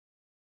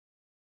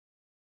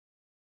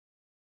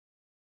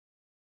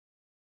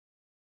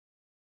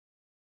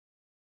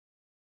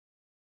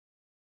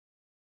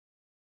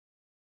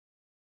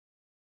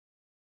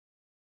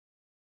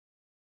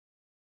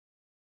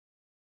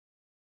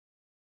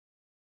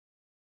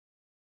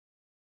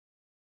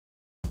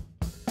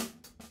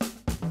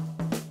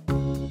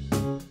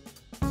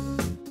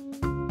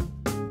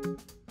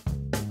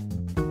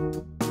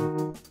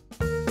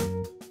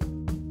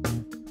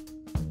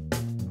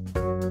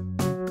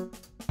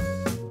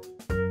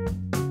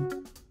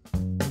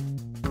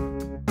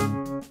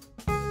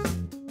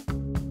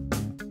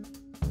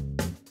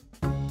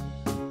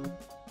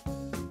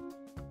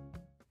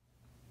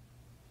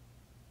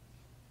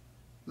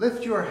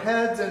Lift your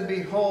heads and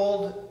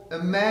behold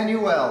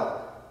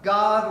Emmanuel,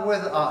 God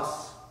with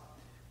us.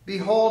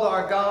 Behold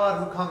our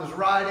God who comes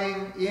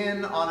riding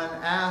in on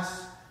an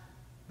ass,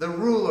 the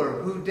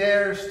ruler who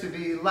dares to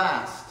be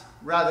last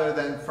rather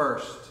than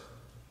first.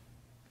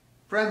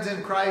 Friends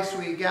in Christ,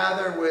 we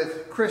gather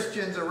with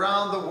Christians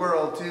around the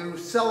world to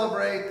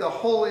celebrate the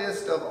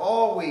holiest of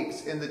all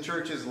weeks in the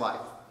church's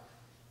life.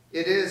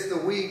 It is the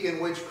week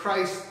in which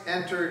Christ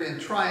entered in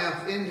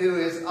triumph into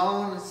his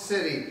own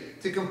city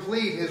to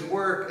complete his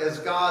work as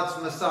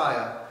God's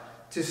Messiah,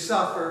 to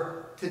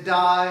suffer, to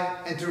die,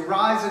 and to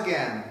rise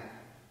again.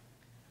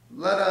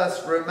 Let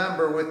us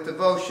remember with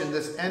devotion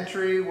this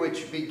entry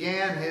which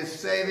began his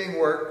saving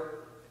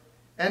work,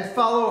 and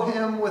follow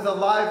him with a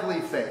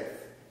lively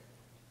faith.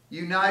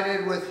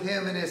 United with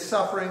him in his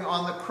suffering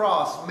on the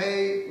cross,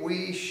 may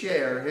we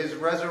share his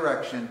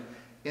resurrection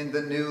in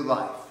the new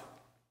life.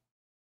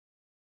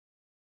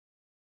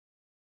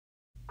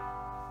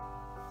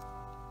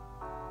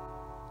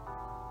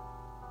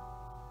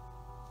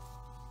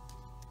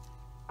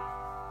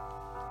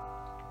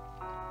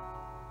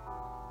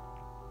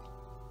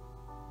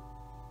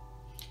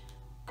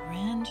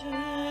 Grand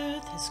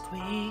earth has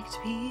quaked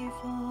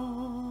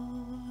before,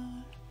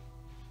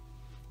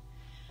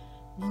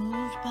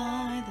 moved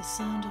by the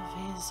sound of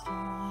his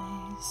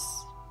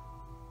voice,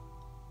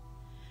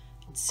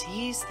 and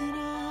seas that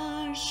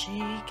are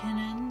shaken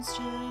and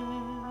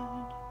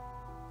stirred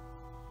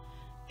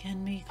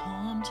can be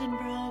calmed and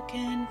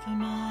broken for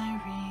my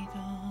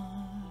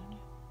regard.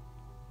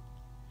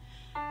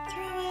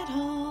 Through it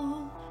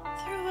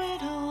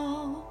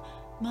all,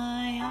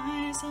 my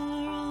eyes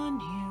are on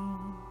you.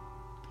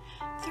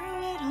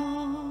 Through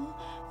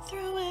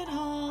it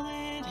all,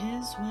 it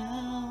is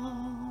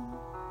well.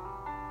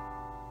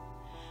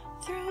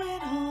 Through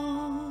it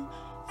all,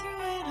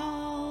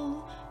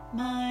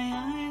 my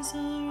eyes are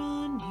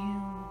on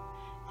you,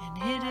 and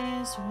it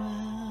is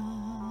well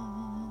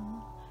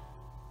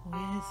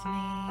with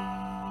me.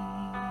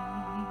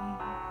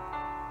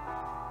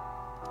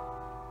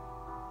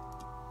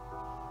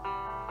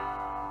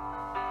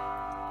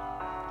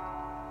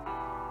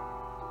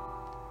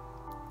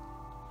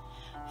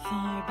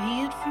 Far be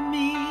it from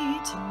me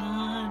to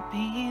not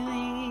believe,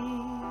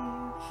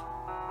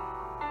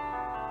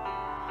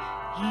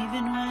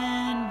 even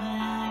when my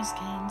eyes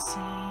can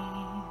see,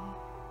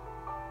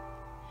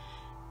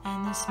 and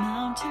this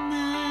mountain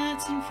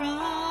that's in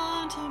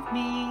front of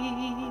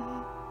me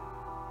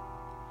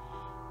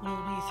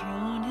will be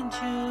thrown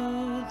into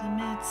the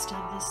midst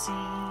of the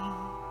sea.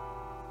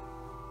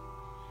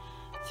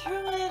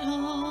 Through it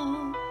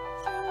all,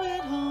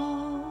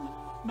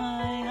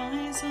 my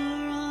eyes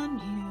are on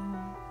you.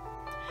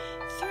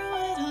 Through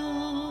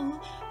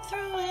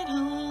it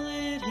all,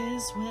 it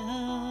is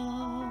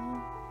well.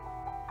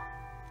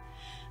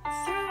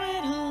 Through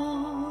it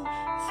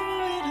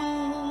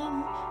all,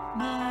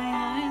 my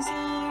eyes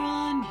are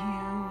on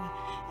you,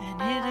 and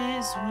it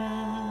is well.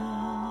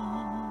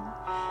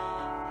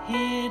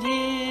 It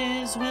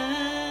is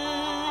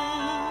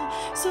well.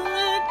 So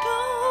let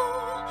go,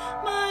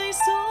 my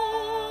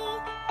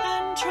soul,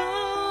 and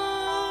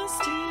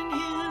trust in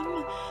him.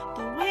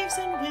 The waves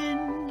and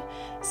wind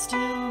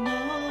still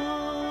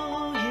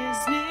know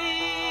his name.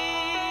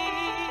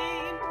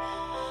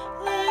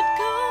 Let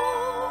go,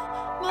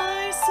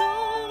 my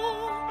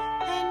soul,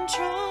 and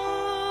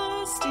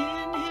trust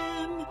in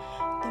him.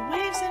 The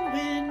waves and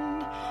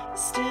wind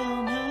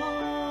still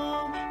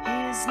know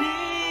his name.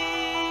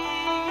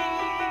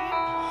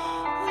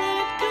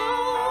 Let go,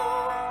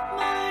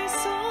 my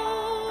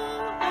soul,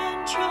 and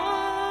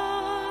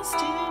trust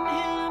in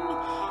him.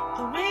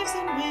 The waves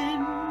and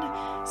wind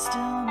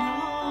still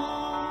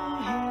know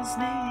his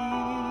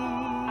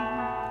name.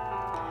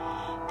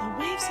 The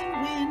waves and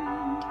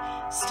wind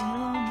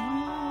still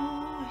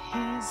know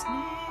his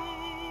name.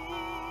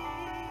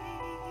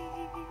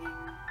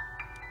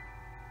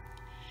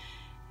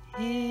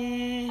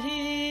 It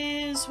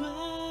is well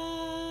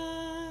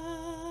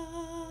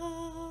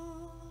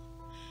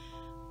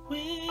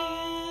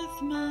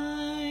with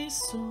my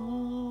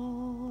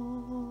soul.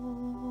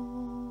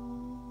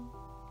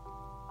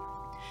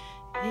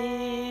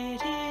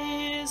 It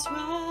is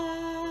well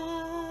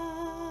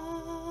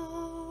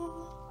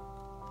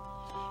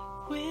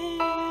with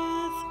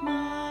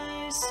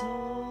my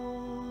soul.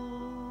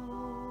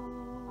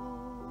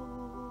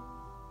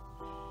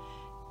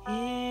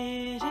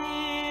 It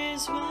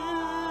is well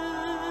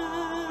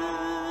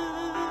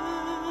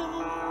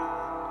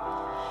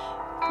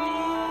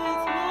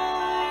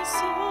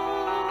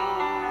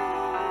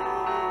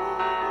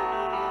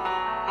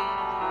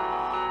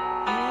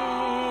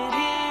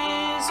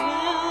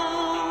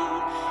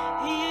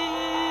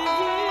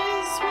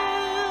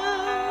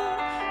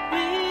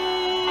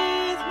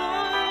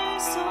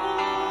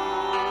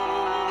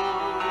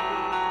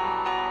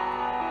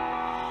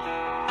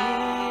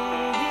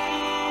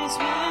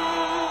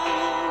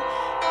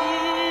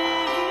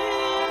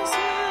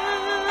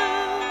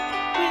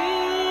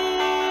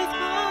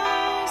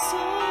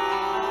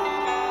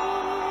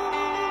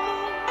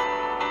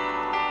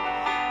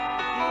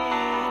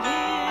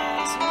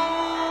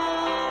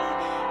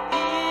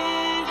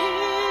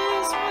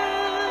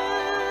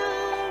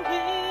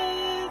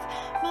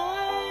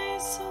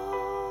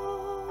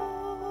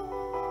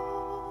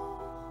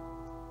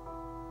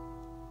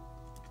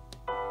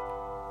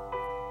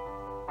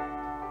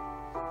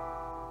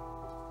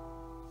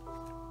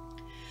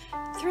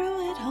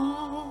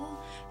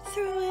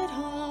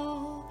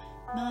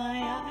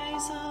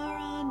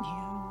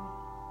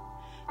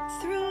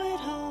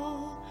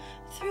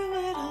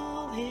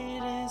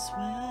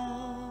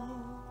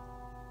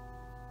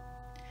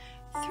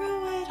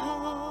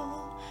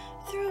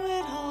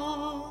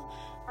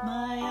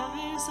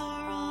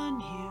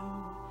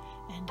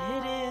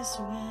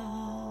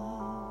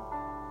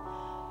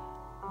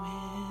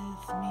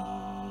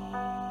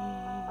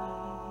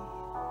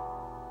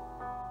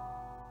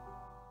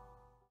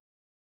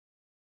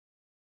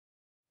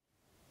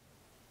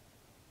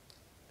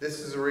This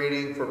is a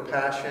reading for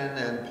Passion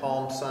and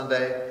Palm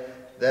Sunday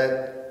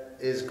that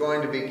is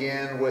going to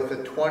begin with the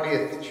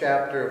 20th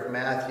chapter of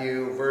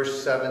Matthew,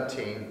 verse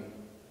 17.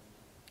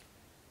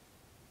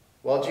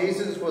 While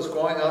Jesus was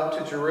going up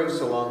to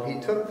Jerusalem, he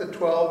took the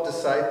 12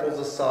 disciples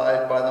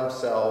aside by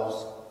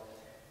themselves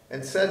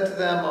and said to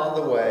them on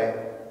the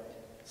way,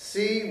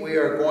 "See, we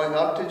are going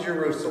up to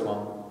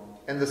Jerusalem,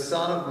 and the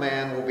Son of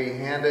Man will be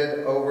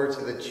handed over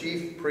to the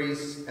chief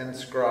priests and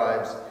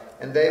scribes,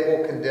 and they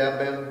will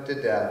condemn him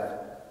to death.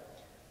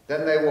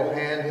 Then they will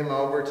hand him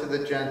over to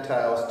the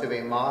Gentiles to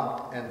be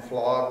mocked and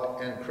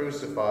flogged and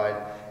crucified,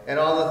 and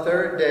on the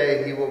third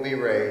day he will be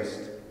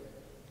raised."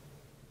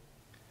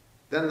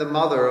 Then the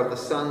mother of the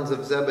sons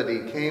of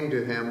Zebedee came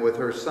to him with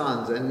her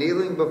sons, and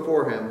kneeling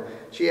before him,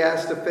 she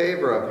asked a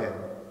favor of him.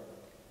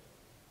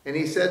 And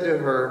he said to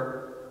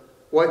her,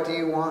 "What do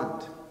you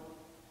want?"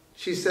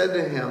 She said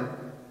to him,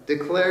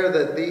 "Declare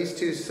that these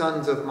 2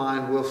 sons of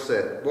mine will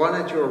sit, one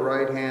at your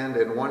right hand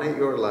and one at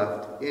your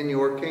left, in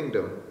your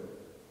kingdom."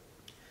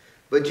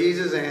 But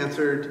Jesus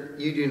answered,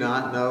 "You do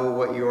not know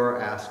what you are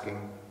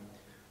asking.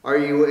 Are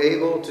you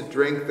able to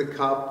drink the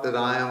cup that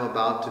I am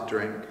about to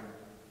drink?"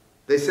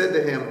 They said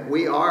to him,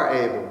 "We are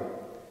able."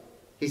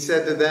 He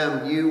said to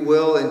them, "You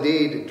will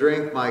indeed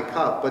drink my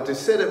cup, but to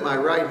sit at my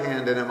right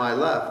hand and at my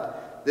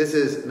left, this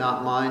is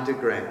not mine to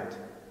grant,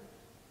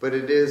 but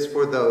it is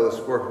for those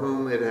for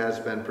whom it has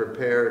been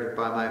prepared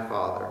by my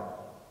Father."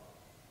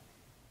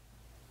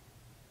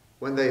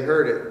 When they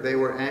heard it, they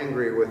were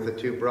angry with the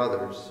 2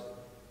 brothers.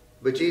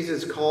 But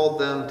Jesus called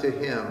them to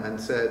him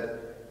and said,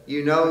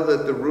 "You know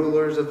that the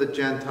rulers of the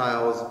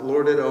Gentiles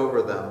lord it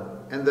over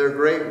them, and their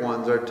great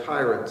ones are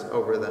tyrants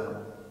over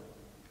them.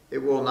 It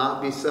will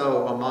not be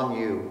so among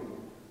you.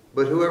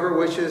 But whoever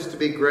wishes to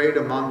be great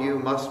among you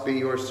must be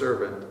your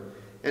servant,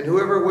 and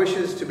whoever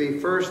wishes to be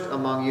first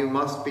among you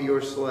must be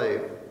your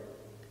slave.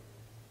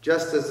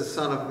 Just as the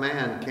Son of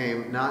Man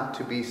came not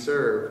to be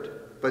served,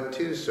 but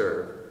to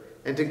serve,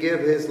 and to give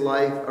his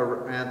life a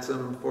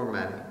ransom for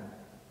many."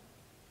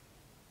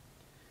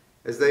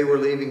 As they were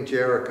leaving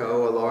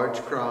Jericho, a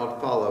large crowd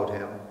followed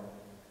him.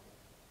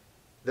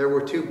 There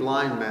were 2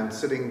 blind men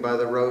sitting by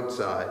the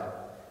roadside.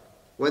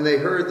 When they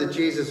heard that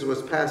Jesus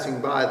was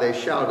passing by, they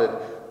shouted,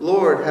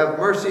 "Lord, have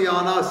mercy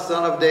on us,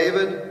 Son of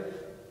David."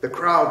 The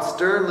crowd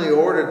sternly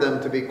ordered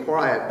them to be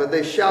quiet, but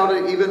they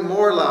shouted even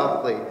more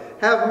loudly,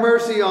 "Have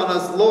mercy on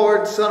us,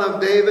 Lord, Son of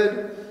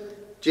David."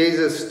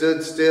 Jesus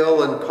stood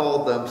still and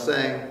called them,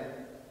 saying,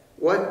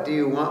 "What do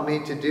you want me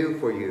to do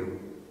for you?"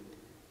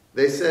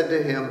 They said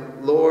to him,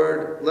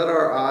 "Lord, let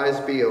our eyes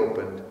be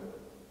opened."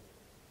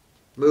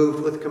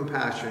 Moved with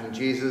compassion,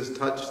 Jesus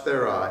touched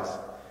their eyes.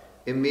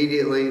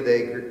 Immediately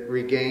they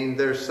regained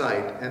their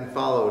sight and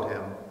followed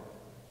him.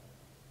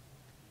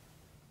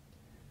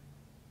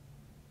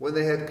 When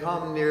they had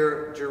come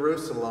near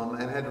Jerusalem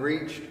and had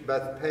reached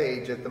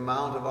Bethphage at the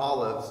Mount of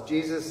Olives,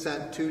 Jesus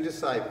sent 2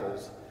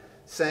 disciples,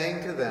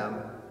 saying to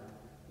them,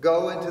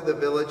 "Go into the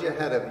village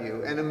ahead of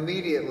you, and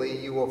immediately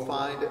you will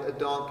find a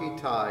donkey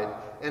tied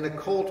and a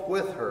colt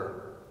with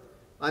her.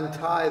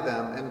 Untie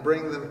them and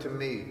bring them to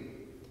me.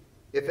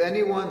 If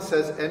anyone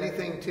says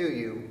anything to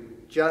you,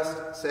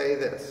 just say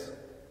this: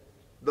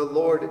 'The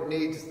Lord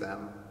needs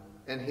them,'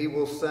 and he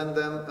will send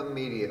them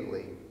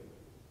immediately."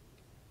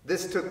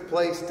 This took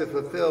place to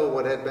fulfill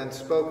what had been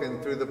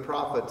spoken through the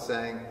prophet,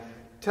 saying,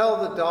 "Tell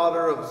the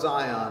daughter of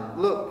Zion,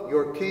 look,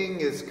 your king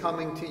is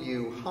coming to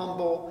you,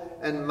 humble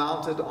and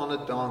mounted on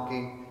a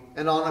donkey,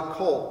 and on a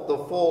colt, the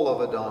foal of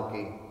a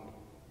donkey."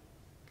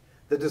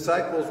 The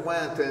disciples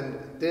went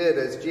and did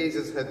as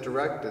Jesus had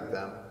directed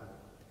them.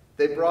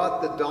 They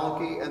brought the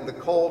donkey and the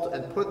colt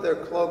and put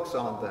their cloaks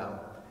on them,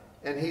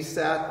 and he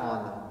sat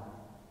on them.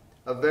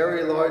 A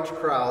very large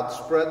crowd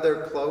spread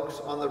their cloaks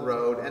on the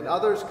road, and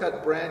others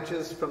cut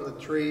branches from the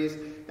trees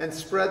and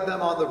spread them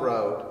on the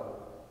road.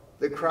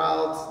 The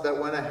crowds that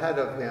went ahead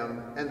of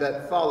him and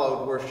that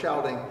followed were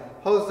shouting,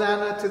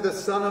 "Hosanna to the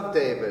Son of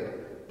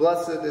David!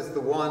 Blessed is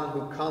the one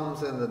who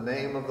comes in the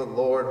name of the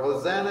Lord!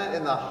 Hosanna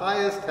in the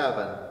highest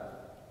heaven!"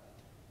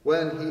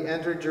 When he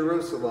entered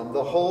Jerusalem,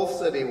 the whole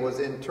city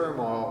was in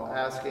turmoil,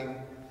 asking,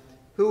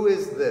 "Who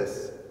is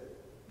this?"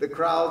 The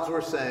crowds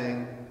were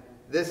saying,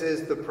 "This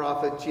is the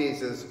prophet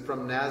Jesus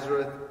from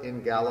Nazareth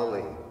in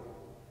Galilee."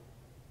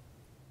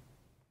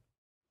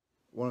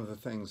 One of the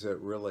things that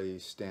really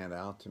stand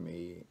out to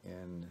me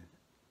in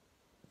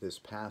this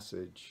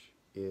passage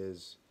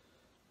is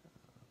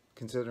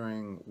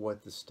considering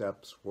what the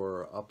steps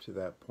were up to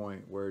that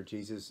point where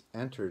Jesus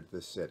entered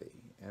the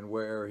city and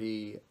where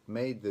he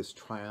made this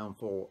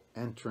triumphal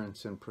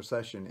entrance and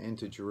procession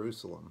into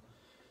Jerusalem.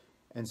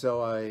 And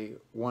so I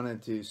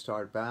wanted to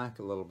start back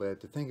a little bit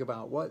to think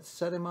about what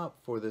set him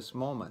up for this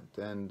moment.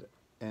 And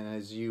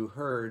as you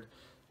heard,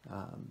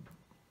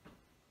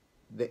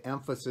 the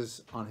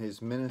emphasis on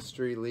his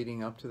ministry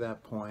leading up to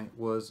that point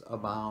was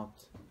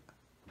about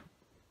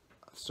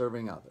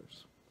serving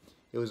others.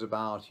 It was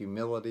about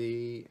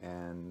humility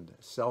and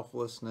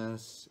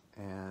selflessness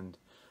and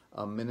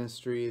a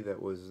ministry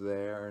that was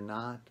there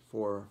not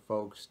for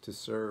folks to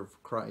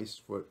serve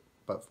Christ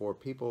but for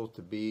people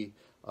to be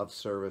of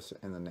service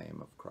in the name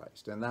of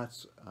Christ. And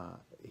that's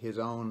his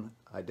own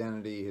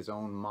identity, his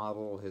own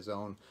model, his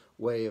own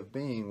way of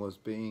being was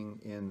being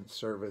in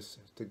service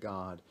to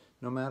God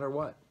no matter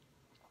what.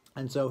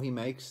 And so he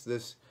makes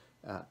this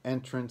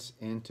entrance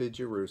into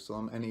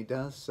Jerusalem, and he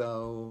does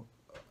so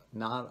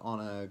not on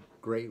a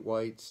great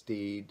white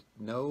steed,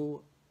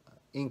 no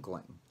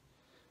inkling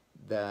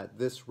that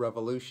this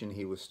revolution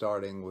he was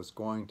starting was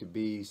going to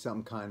be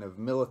some kind of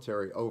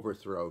military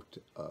overthrow.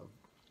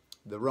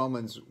 The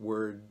Romans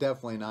were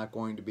definitely not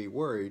going to be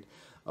worried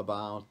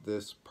about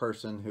this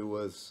person who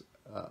was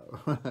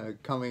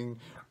coming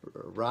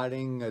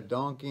riding a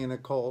donkey and a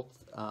colt.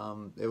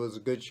 It was a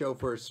good show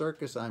for a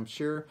circus, I'm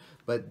sure,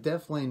 but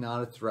definitely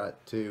not a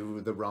threat to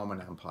the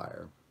Roman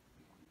Empire.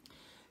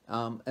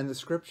 And the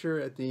scripture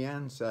at the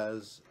end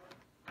says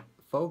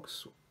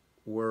folks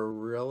were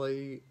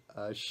really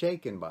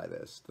shaken by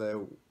this.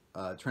 The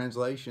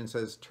translation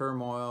says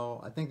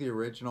turmoil. I think the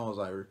original, as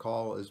I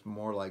recall, is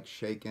more like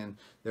shaken.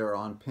 They were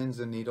on pins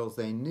and needles.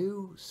 They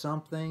knew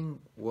something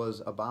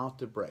was about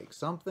to break.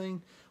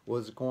 Something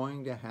was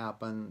going to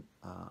happen,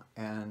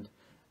 and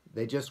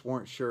they just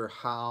weren't sure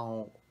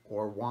how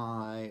or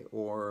why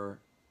or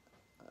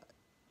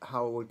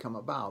how it would come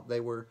about.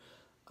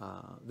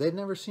 They'd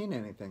never seen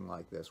anything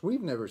like this.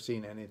 We've never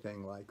seen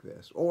anything like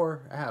this.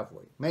 Or have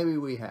we? Maybe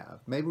we have.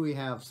 Maybe we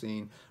have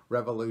seen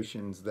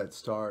revolutions that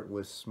start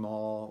with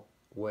small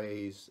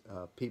ways,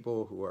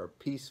 people who are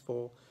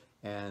peaceful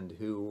and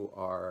who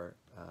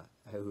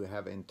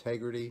have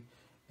integrity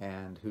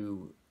and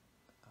who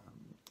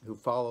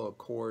follow a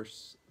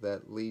course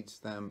that leads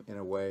them in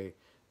a way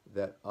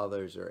that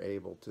others are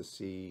able to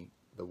see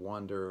the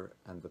wonder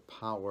and the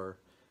power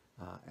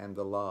and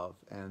the love,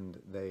 and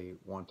they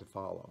want to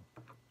follow.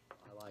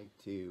 I like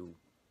to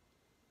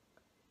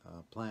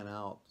plan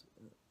out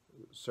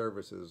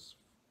services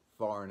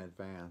far in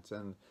advance,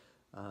 and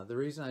the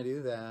reason I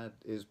do that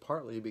is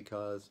partly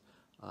because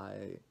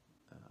I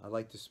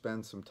like to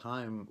spend some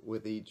time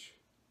with each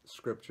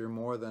scripture,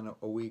 more than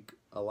a week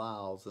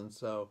allows, and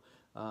so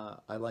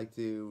I like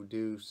to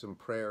do some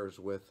prayers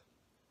with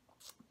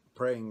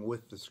praying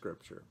with the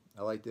scripture.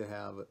 I like to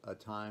have a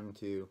time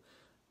to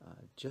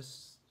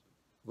just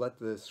let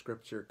the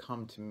scripture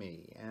come to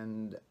me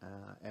and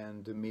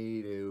to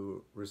me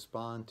to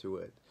respond to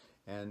it,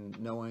 and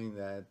knowing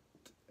that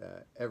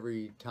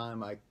every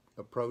time I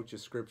approach a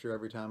scripture,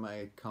 every time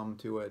I come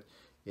to it,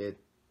 it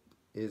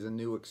is a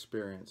new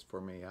experience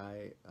for me.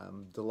 I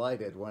am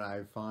delighted when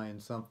I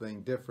find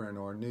something different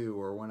or new,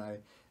 or when I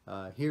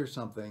hear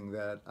something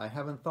that I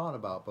haven't thought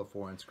about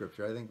before in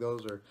scripture. I think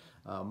those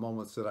are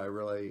moments that I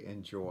really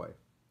enjoy.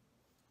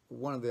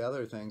 One of the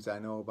other things I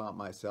know about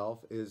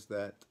myself is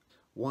that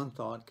one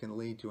thought can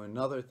lead to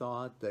another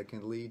thought, that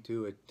can lead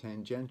to a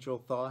tangential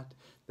thought,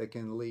 that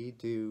can lead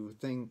to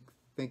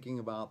thinking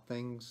about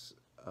things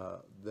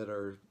that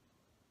are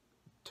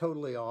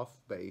totally off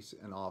base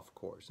and off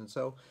course. And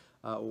so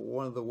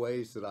one of the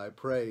ways that I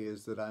pray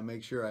is that I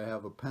make sure I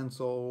have a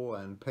pencil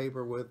and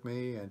paper with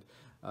me, and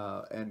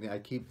I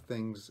keep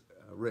things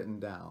written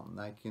down.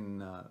 I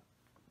can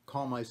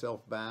call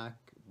myself back,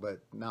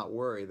 but not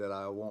worry that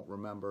I won't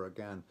remember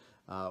again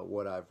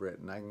what I've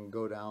written. I can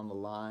go down the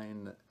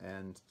line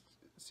and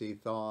see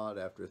thought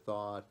after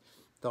thought,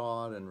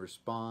 thought and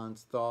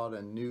response, thought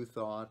and new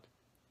thought,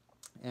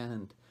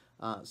 and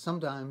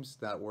sometimes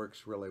that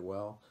works really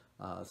well.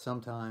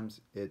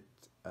 Sometimes it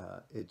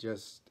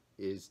just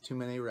is too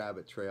many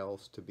rabbit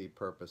trails to be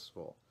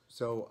purposeful.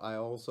 So I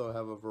also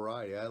have a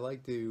variety. I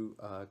like to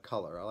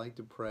color. I like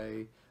to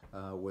pray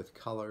with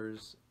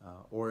colors,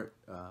 or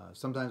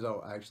sometimes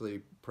I'll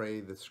actually pray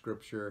the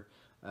scripture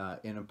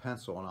in a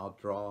pencil, and I'll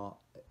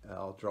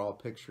draw a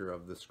picture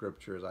of the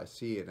scripture as I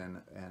see it,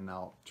 and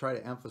I'll try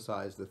to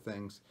emphasize the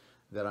things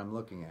that I'm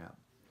looking at.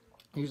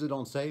 I usually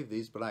don't save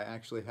these, but I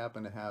actually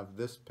happen to have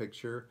this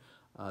picture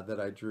that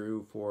I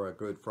drew for a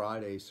Good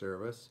Friday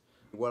service.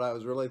 What I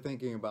was really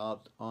thinking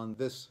about on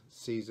this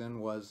season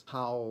was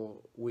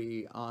how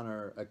we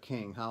honor a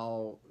king,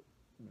 how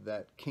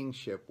that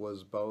kingship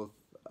was both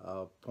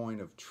a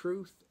point of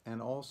truth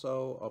and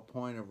also a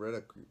point of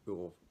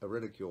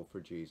ridicule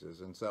for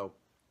Jesus. And so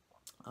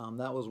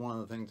that was one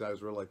of the things I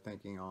was really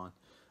thinking on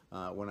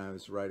when I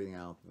was writing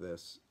out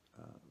this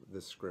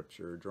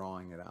scripture,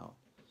 drawing it out.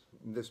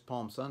 This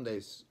Palm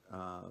Sunday's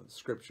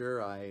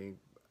scripture, I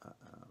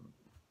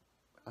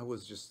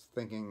was just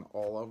thinking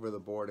all over the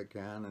board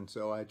again, and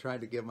so I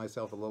tried to give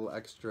myself a little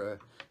extra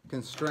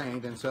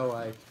constraint, and so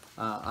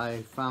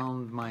I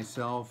found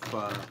myself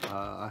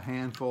a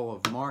handful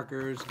of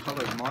markers,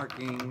 colored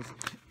markings,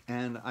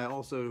 and I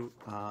also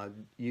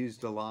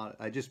used a lot.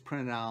 I just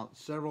printed out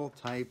several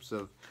types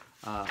of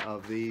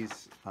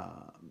these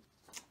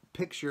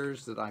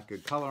pictures that I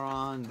could color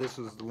on. This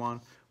was the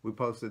one, we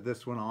posted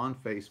this one on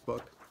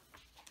Facebook,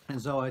 and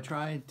so I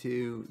tried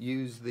to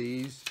use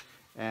these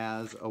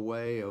as a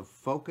way of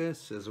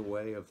focus, as a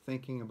way of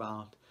thinking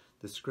about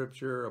the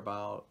scripture,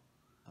 about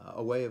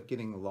a way of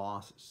getting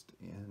lost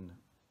in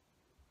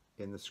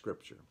the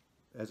scripture.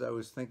 As I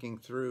was thinking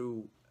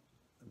through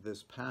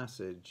this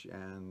passage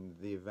and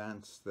the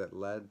events that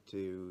led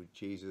to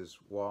Jesus'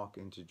 walk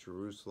into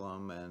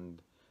Jerusalem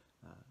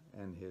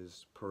and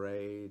his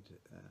parade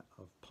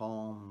of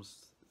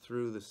palms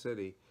through the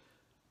city,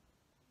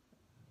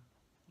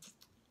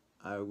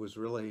 I was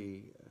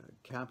really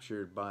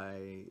captured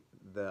by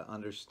the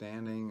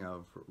understanding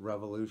of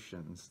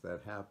revolutions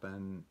that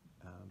happen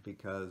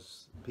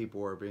because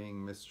people are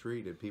being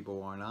mistreated.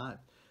 People are not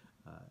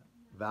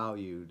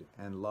valued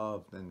and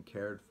loved and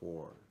cared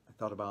for. I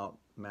thought about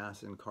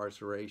mass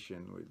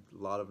incarceration,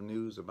 a lot of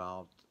news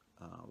about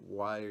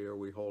why are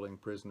we holding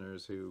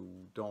prisoners who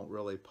don't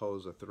really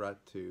pose a threat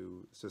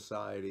to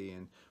society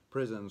in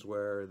prisons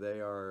where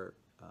they are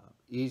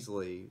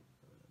easily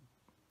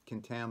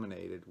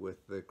contaminated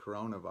with the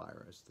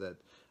coronavirus, that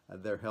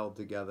they're held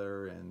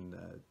together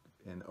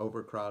in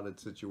overcrowded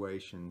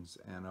situations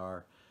and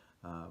are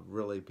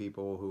really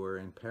people who are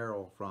in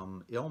peril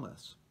from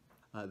illness.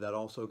 That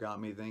also got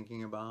me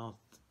thinking about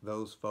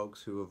those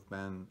folks who have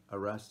been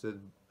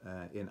arrested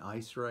in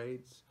ICE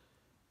raids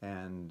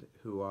and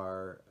who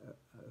are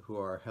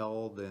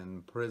held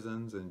in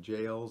prisons and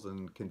jails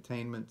and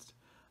containment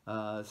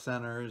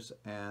centers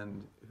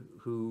and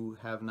who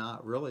have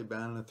not really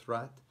been a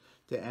threat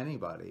to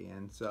anybody.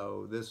 And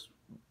so this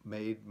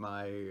made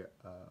my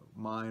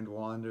mind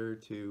wander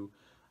to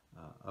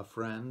a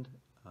friend,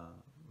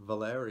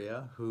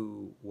 Valeria,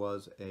 who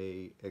was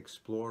a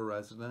Explore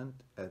resident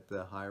at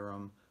the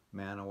Hiram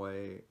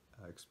Manaway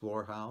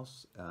Explore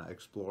House.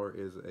 Explore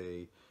is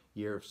a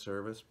year of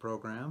service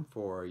program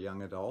for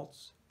young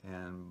adults,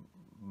 and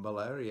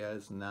Valeria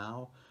is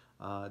now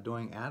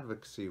doing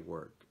advocacy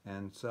work.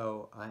 And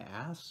so I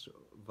asked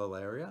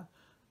Valeria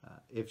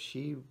if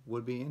she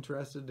would be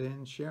interested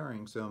in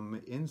sharing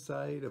some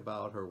insight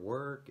about her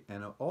work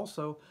and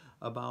also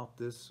about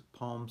this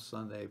Palm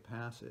Sunday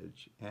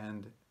passage.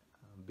 And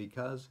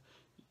because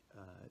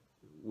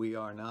we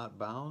are not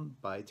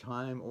bound by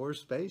time or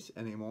space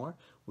anymore,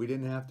 we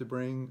didn't have to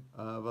bring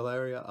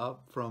Valeria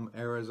up from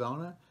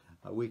Arizona.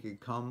 We could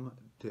come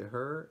to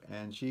her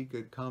and she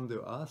could come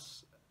to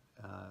us,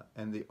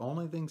 and the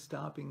only thing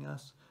stopping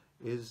us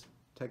is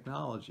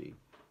technology,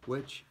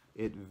 which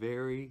it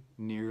very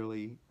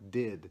nearly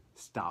did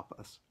stop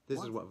us.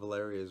 This is what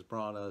Valeria has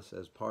brought us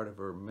as part of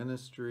her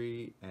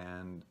ministry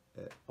and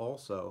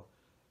also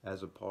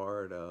as a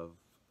part of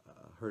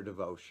her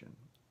devotion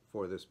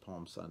for this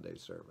Palm Sunday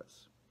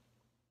service.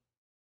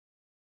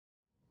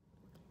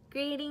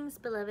 Greetings,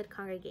 beloved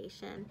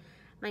congregation.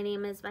 My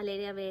name is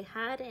Valeria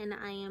Bejar, and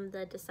I am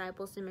the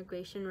Disciples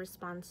Immigration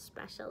Response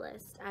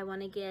Specialist. I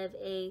want to give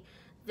a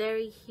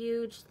very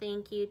huge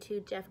thank you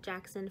to Jeff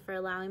Jackson for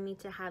allowing me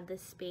to have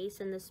this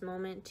space and this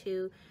moment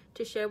to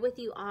share with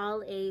you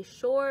all a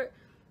short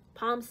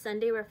Palm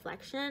Sunday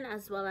reflection,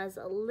 as well as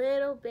a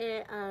little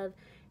bit of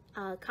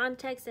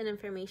context and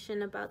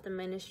information about the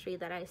ministry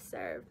that I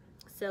serve.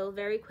 So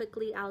very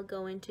quickly, I'll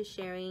go into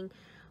sharing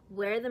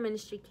where the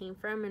ministry came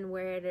from and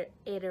where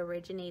it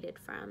originated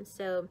from.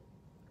 So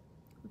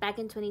back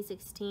in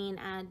 2016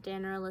 at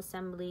General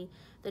Assembly,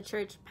 the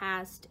church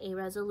passed a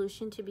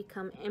resolution to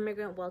become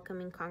immigrant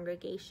welcoming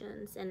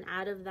congregations. And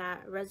out of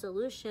that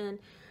resolution,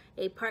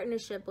 a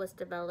partnership was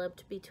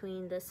developed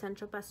between the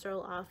Central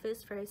Pastoral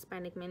Office for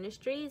Hispanic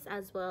Ministries,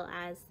 as well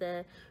as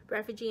the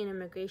Refugee and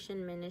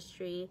Immigration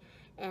Ministry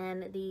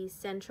and the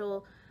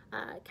Central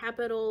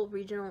Capital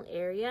Regional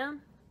Area.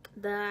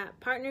 The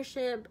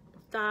partnership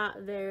thought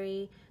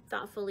very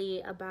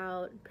thoughtfully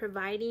about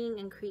providing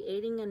and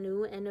creating a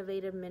new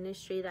innovative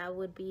ministry that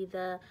would be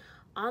the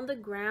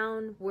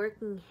on-the-ground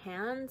working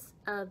hands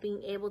of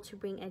being able to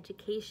bring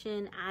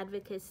education,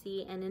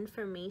 advocacy, and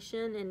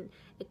information and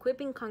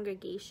equipping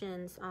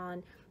congregations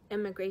on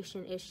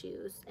immigration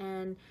issues.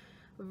 And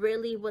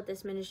really what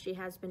this ministry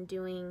has been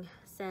doing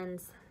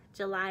since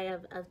July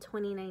of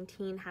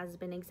 2019 has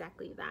been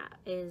exactly that.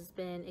 It has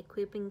been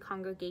equipping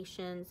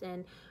congregations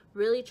and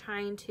really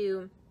trying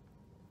to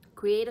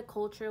create a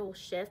cultural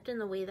shift in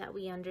the way that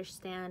we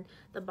understand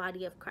the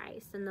body of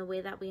Christ and the way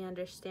that we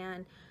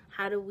understand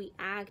how do we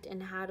act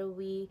and how do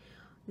we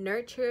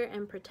nurture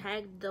and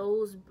protect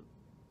those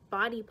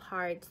body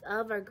parts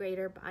of our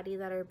greater body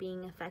that are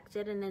being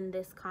affected, and in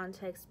this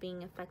context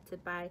being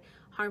affected by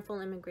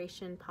harmful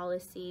immigration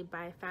policy,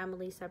 by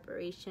family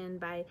separation,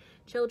 by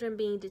children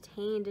being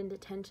detained in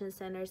detention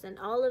centers, and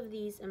all of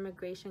these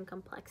immigration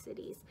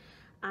complexities.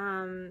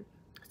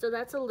 So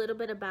that's a little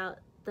bit about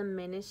the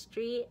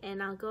ministry,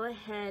 and I'll go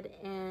ahead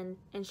and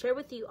share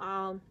with you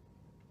all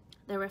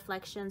the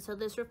reflection. So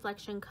this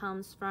reflection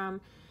comes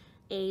from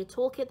a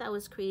toolkit that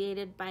was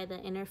created by the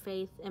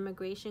Interfaith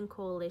Immigration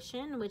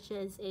Coalition, which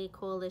is a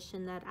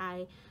coalition that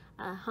I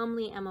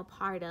humbly am a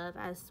part of,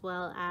 as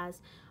well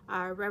as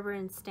our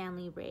Reverend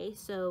Stanley Ray.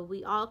 So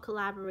we all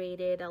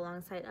collaborated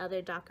alongside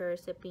other DACA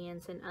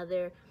recipients and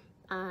other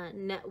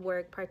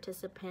network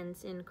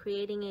participants in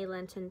creating a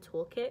Lenten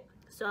toolkit.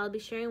 So I'll be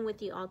sharing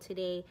with you all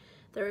today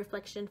the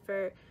reflection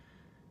for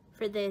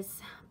for this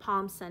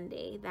Palm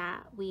Sunday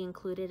that we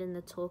included in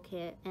the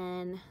toolkit.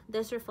 And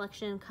this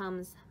reflection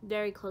comes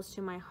very close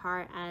to my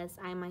heart as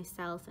I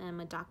myself am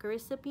a DACA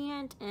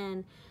recipient,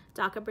 and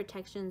DACA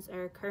protections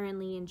are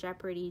currently in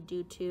jeopardy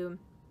due to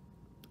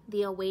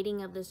the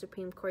awaiting of the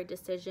Supreme Court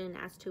decision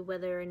as to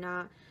whether or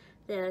not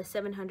the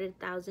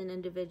 700,000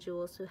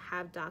 individuals who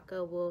have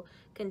DACA will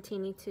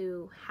continue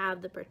to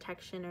have the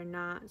protection or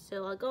not.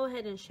 So I'll go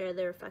ahead and share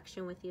the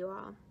reflection with you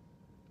all.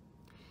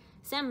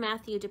 St.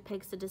 Matthew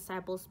depicts the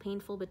disciples'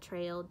 painful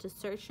betrayal,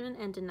 desertion,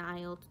 and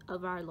denial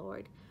of our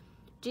Lord.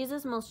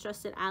 Jesus' most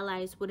trusted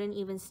allies wouldn't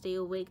even stay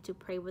awake to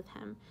pray with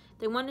him.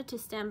 They wanted to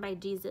stand by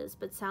Jesus,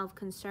 but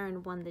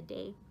self-concern won the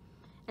day.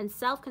 And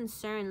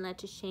self-concern led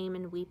to shame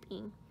and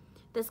weeping.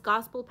 This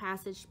gospel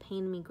passage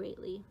pained me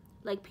greatly.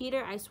 Like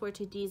Peter, I swore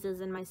to Jesus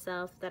and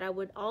myself that I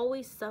would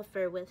always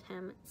suffer with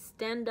him,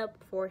 stand up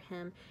for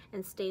him,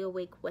 and stay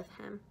awake with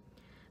him.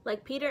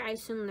 Like Peter, I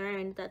soon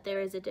learned that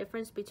there is a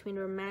difference between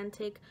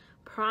romantic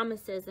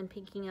promises and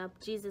picking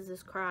up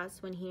Jesus'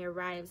 cross when he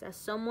arrives as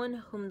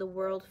someone whom the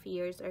world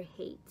fears or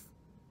hates.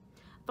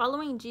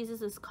 Following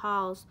Jesus'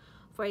 calls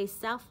for a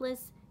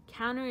selfless,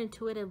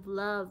 counterintuitive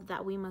love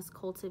that we must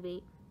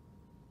cultivate.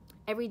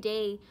 Every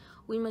day,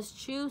 we must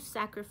choose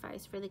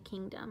sacrifice for the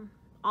kingdom.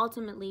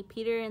 Ultimately,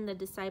 Peter and the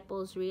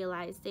disciples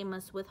realized they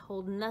must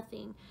withhold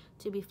nothing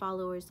to be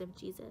followers of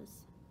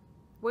Jesus.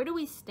 Where do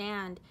we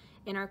stand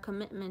in our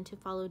commitment to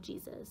follow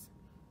Jesus?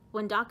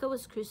 When DACA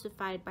was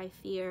crucified by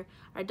fear,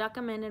 our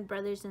documented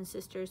brothers and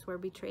sisters were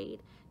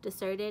betrayed,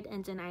 deserted,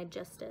 and denied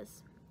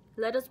justice.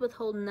 Let us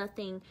withhold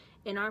nothing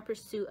in our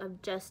pursuit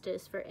of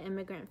justice for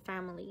immigrant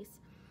families.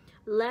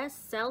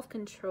 Lest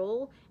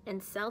self-control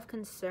and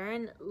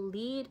self-concern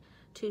lead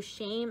to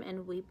shame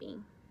and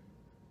weeping.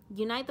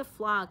 Unite the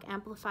flock,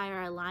 amplify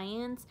our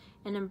alliance,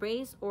 and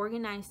embrace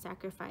organized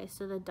sacrifice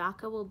so that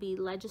DACA will be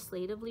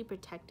legislatively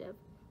protective.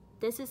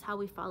 This is how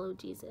we follow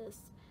Jesus.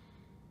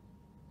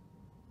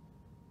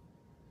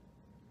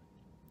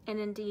 And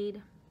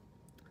indeed,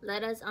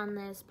 let us on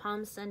this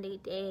Palm Sunday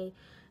day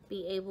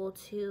be able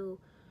to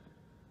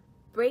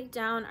break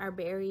down our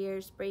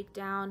barriers, break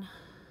down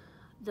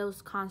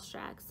those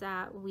constructs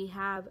that we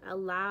have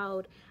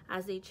allowed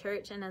as a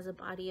church and as a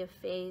body of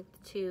faith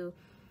to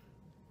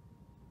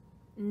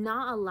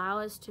not allow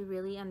us to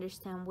really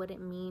understand what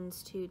it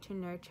means to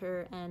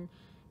nurture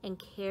and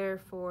care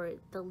for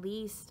the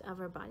least of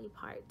our body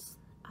parts.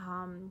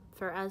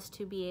 For us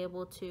to be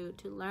able to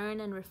learn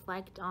and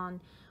reflect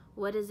on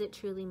what does it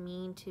truly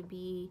mean to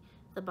be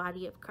the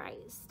body of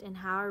Christ, and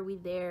how are we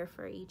there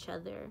for each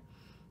other.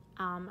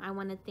 I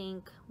want to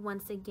thank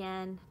once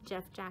again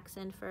Jeff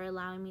Jackson for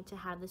allowing me to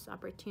have this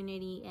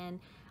opportunity, and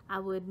I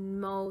would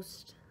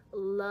most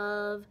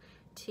love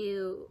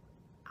to,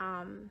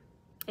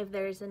 if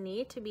there's a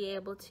need, to be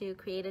able to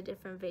create a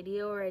different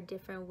video or a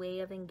different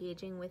way of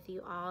engaging with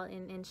you all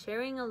and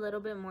sharing a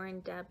little bit more in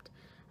depth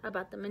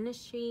about the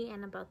ministry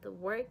and about the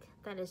work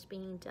that is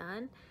being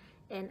done.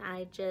 And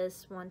I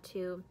just want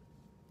to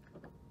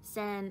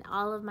send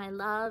all of my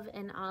love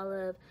and all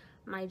of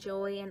my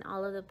joy and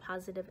all of the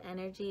positive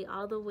energy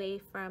all the way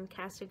from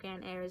Casa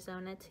Grande,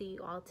 Arizona to you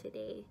all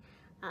today.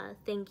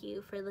 Thank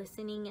you for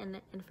listening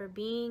and for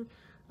being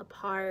a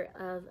part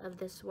of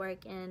this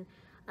work and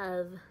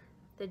of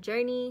the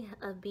journey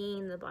of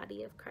being the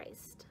body of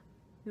Christ.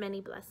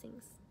 Many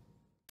blessings.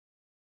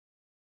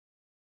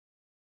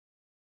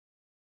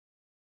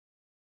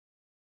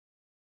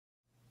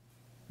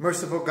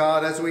 Merciful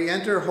God, as we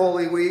enter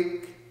Holy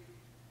Week,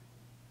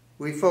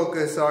 we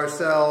focus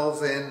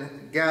ourselves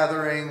in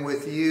gathering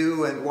with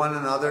you and one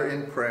another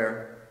in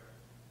prayer.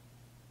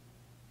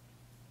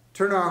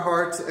 Turn our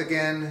hearts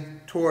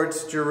again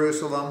towards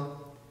Jerusalem,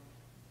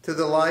 to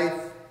the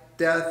life,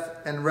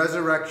 death, and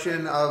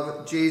resurrection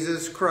of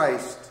Jesus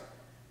Christ,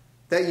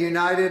 that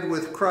united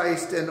with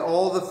Christ and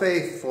all the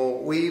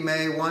faithful, we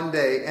may one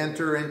day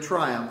enter in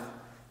triumph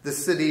the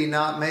city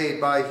not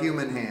made by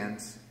human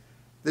hands,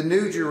 the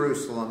New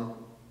Jerusalem,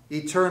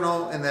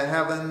 eternal in the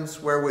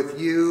heavens, where with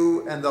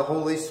you and the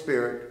Holy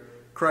Spirit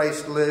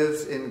Christ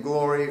lives in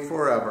glory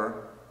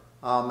forever.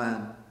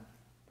 Amen.